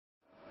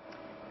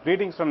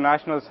Greetings from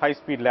National's High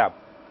Speed Lab.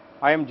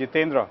 I am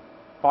Jitendra,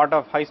 part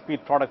of High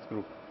Speed Products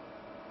Group.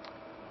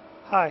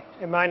 Hi,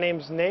 and my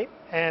name's Nate,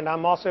 and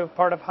I'm also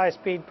part of High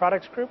Speed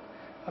Products Group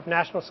of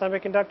National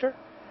Semiconductor.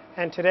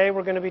 And today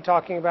we're going to be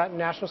talking about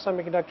National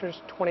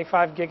Semiconductor's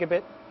 25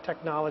 gigabit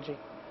technology.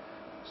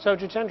 So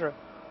Jitendra,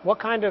 what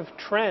kind of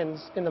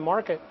trends in the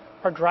market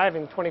are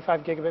driving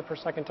 25 gigabit per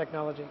second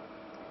technology?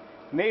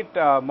 Nate,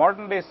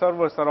 modern day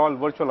servers are all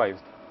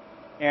virtualized,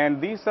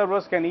 and these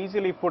servers can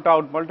easily put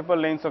out multiple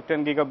lanes of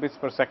 10 gigabits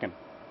per second.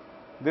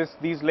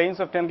 These lanes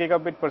of 10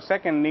 gigabit per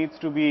second needs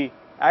to be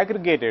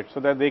aggregated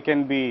so that they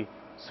can be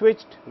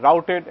switched,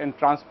 routed, and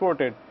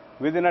transported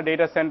within a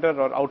data center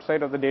or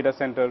outside of the data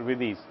center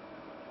with ease.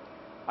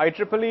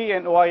 IEEE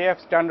and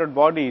OIF standard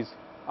bodies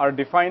are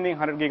defining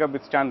 100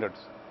 gigabit standards.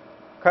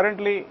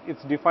 Currently,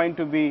 it's defined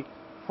to be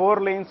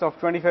 4 lanes of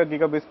 25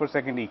 gigabits per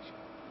second each,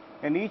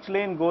 and each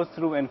lane goes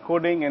through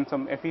encoding and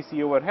some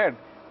FEC overhead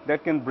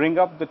that can bring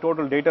up the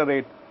total data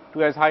rate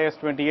to as high as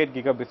 28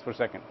 gigabits per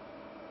second.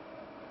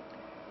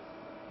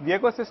 The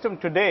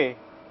ecosystem today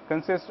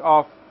consists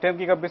of 10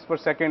 gigabits per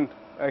second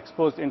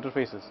exposed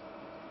interfaces.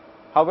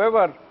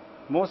 However,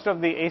 most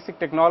of the ASIC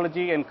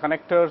technology and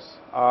connectors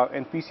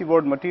and PC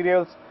board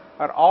materials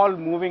are all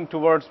moving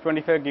towards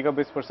 25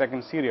 gigabits per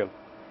second serial.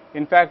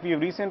 In fact, we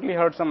have recently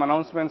heard some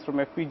announcements from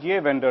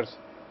FPGA vendors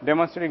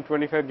demonstrating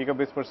 25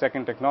 gigabits per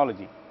second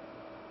technology.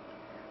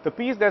 The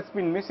piece that's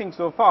been missing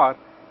so far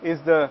is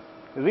the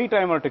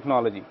retimer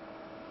technology.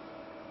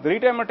 The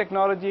retimer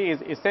technology is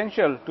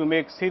essential to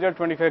make serial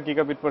 25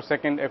 gigabit per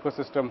second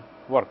ecosystem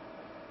work.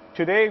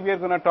 Today we are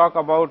going to talk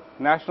about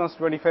National's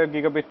 25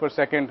 gigabit per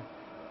second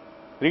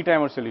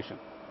retimer solution.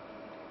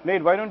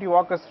 Nate, why don't you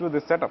walk us through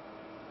this setup?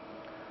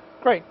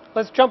 Great.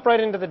 Let's jump right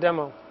into the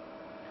demo.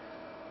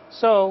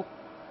 So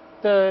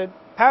the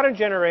pattern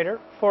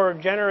generator for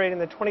generating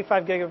the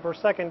 25 gigabit per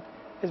second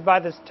is by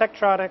this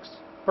Tektronix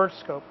burst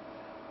scope.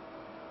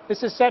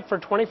 This is set for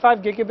 25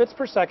 gigabits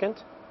per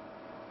second,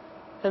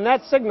 and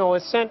that signal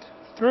is sent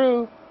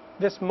through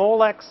this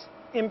Molex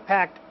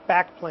impact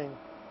backplane.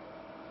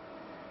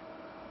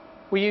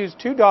 We use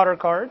 2 daughter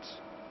cards,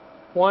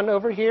 one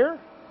over here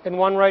and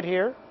one right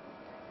here,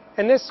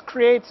 and this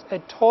creates a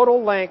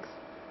total length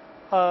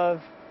of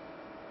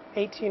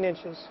 18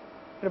 inches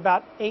at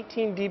about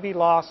 18 dB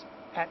loss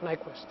at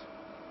Nyquist.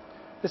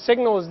 The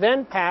signal is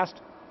then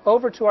passed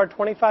over to our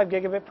 25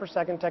 gigabit per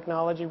second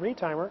technology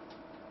retimer,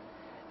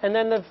 and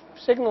then the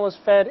signal is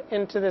fed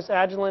into this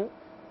Agilent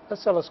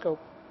oscilloscope.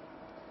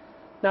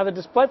 Now the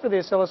display for the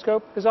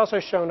oscilloscope is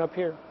also shown up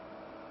here.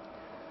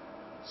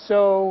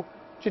 So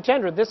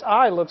Jitendra, this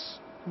eye looks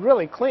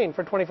really clean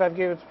for 25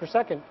 gigabits per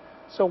second.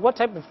 So what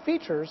type of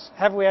features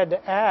have we had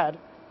to add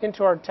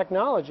into our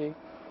technology?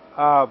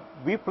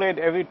 We played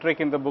every trick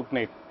in the book,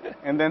 Nate,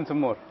 and then some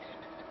more.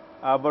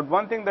 But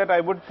one thing that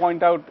I would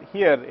point out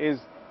here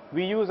is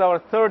we use our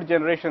 3rd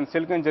generation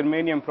silicon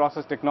germanium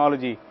process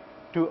technology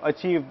to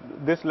achieve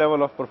this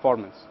level of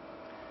performance.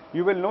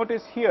 You will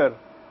notice here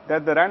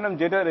that the random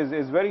jitter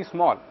is very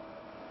small.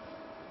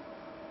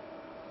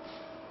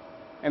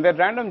 And that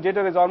random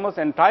jitter is almost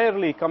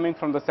entirely coming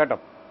from the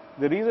setup.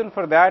 The reason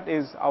for that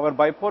is our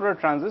bipolar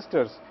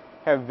transistors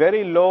have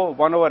very low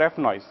 1/f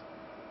noise.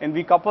 And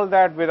we couple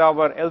that with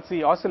our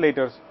LC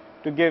oscillators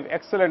to give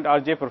excellent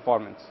RJ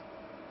performance.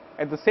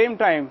 At the same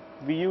time,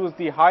 we use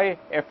the high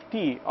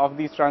FT of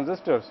these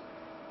transistors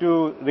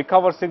to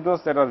recover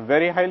signals that are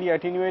very highly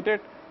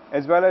attenuated,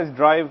 as well as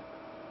drive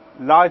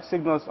large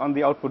signals on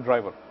the output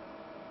driver.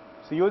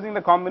 So using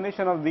the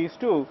combination of these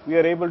two, we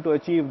are able to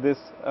achieve this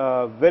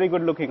very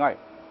good looking eye.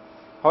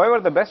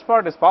 However, the best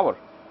part is power.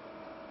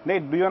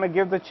 Nate, do you want to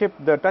give the chip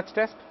the touch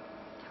test?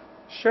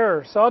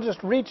 Sure. So I'll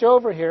just reach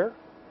over here,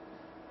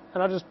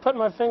 and I'll just put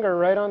my finger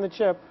right on the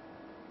chip.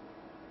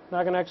 And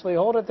I can actually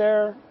hold it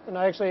there, and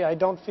I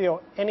don't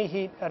feel any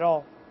heat at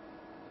all.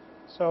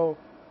 So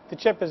the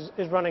chip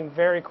is running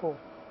very cool.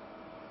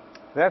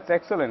 That's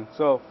excellent.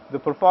 So the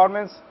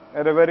performance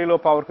at a very low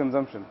power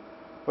consumption.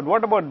 But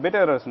what about bit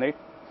errors, Nate?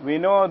 We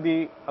know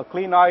a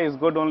clean eye is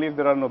good only if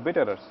there are no bit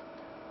errors.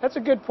 That's a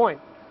good point.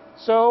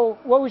 So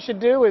what we should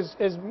do is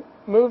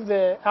move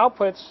the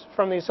outputs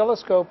from the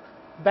oscilloscope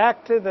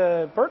back to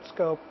the BERT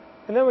scope,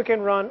 and then we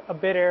can run a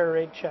bit error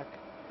rate check.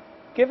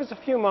 Give us a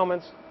few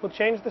moments, we'll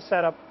change the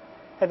setup,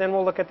 and then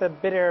we'll look at the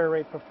bit error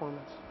rate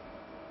performance.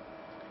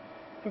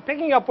 And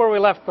picking up where we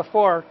left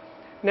before,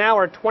 now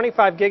our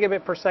 25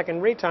 gigabit per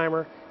second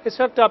retimer is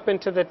hooked up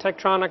into the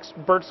Tektronix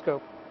BERT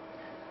scope.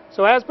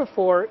 So as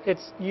before,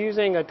 it's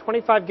using a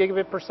 25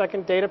 gigabit per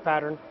second data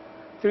pattern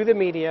through the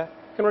media,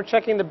 and we're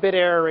checking the bit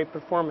error rate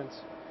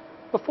performance.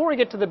 Before we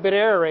get to the bit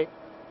error rate,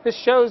 this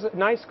shows a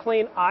nice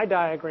clean eye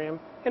diagram,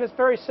 and it's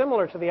very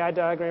similar to the eye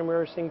diagram we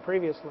were seeing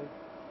previously.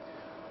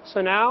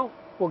 So now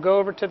we'll go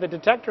over to the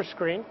detector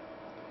screen,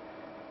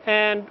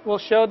 and we'll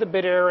show the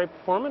bit error rate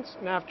performance.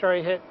 And after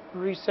I hit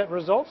reset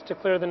results to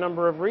clear the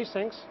number of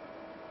resyncs,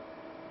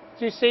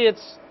 so you see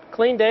it's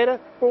clean data,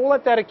 but we'll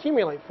let that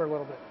accumulate for a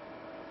little bit.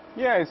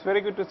 Yeah, it's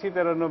very good to see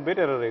there are no bit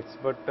error rates.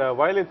 But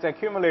while it's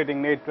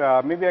accumulating, Nate,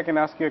 maybe I can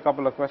ask you a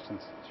couple of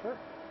questions. Sure.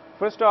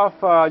 First off,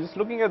 just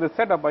looking at the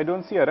setup, I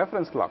don't see a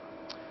reference clock.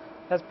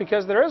 That's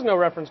because there is no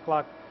reference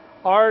clock.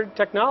 Our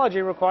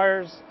technology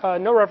requires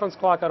no reference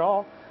clock at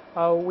all.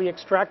 We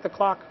extract the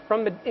clock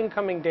from the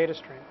incoming data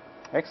stream.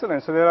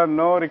 Excellent. So there are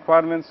no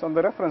requirements on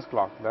the reference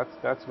clock.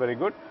 That's very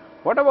good.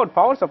 What about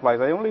power supplies?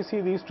 I only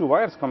see these two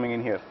wires coming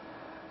in here.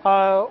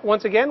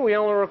 Once again, we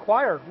only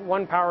require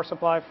one power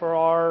supply for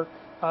our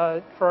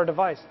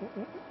device.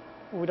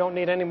 We don't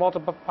need any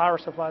multiple power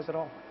supplies at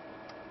all.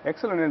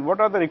 Excellent. And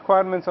what are the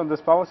requirements on this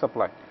power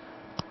supply?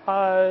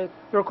 The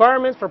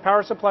requirements for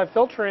power supply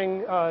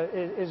filtering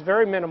is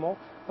very minimal.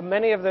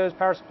 Many of those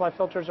power supply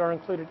filters are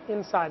included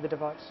inside the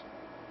device.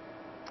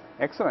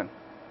 Excellent.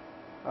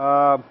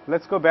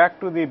 Let's go back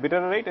to the bit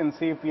error rate and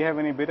see if we have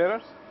any bit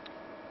errors.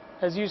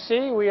 As you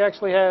see, we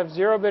actually have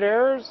 0-bit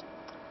errors.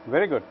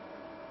 Very good.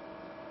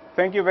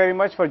 Thank you very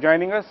much for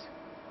joining us.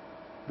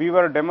 We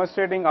were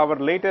demonstrating our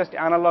latest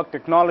analog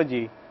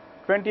technology,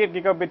 28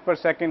 gigabit per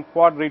second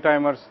quad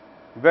retimers,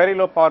 very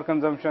low power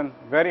consumption,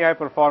 very high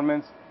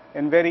performance,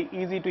 and very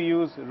easy to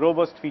use,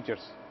 robust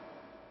features.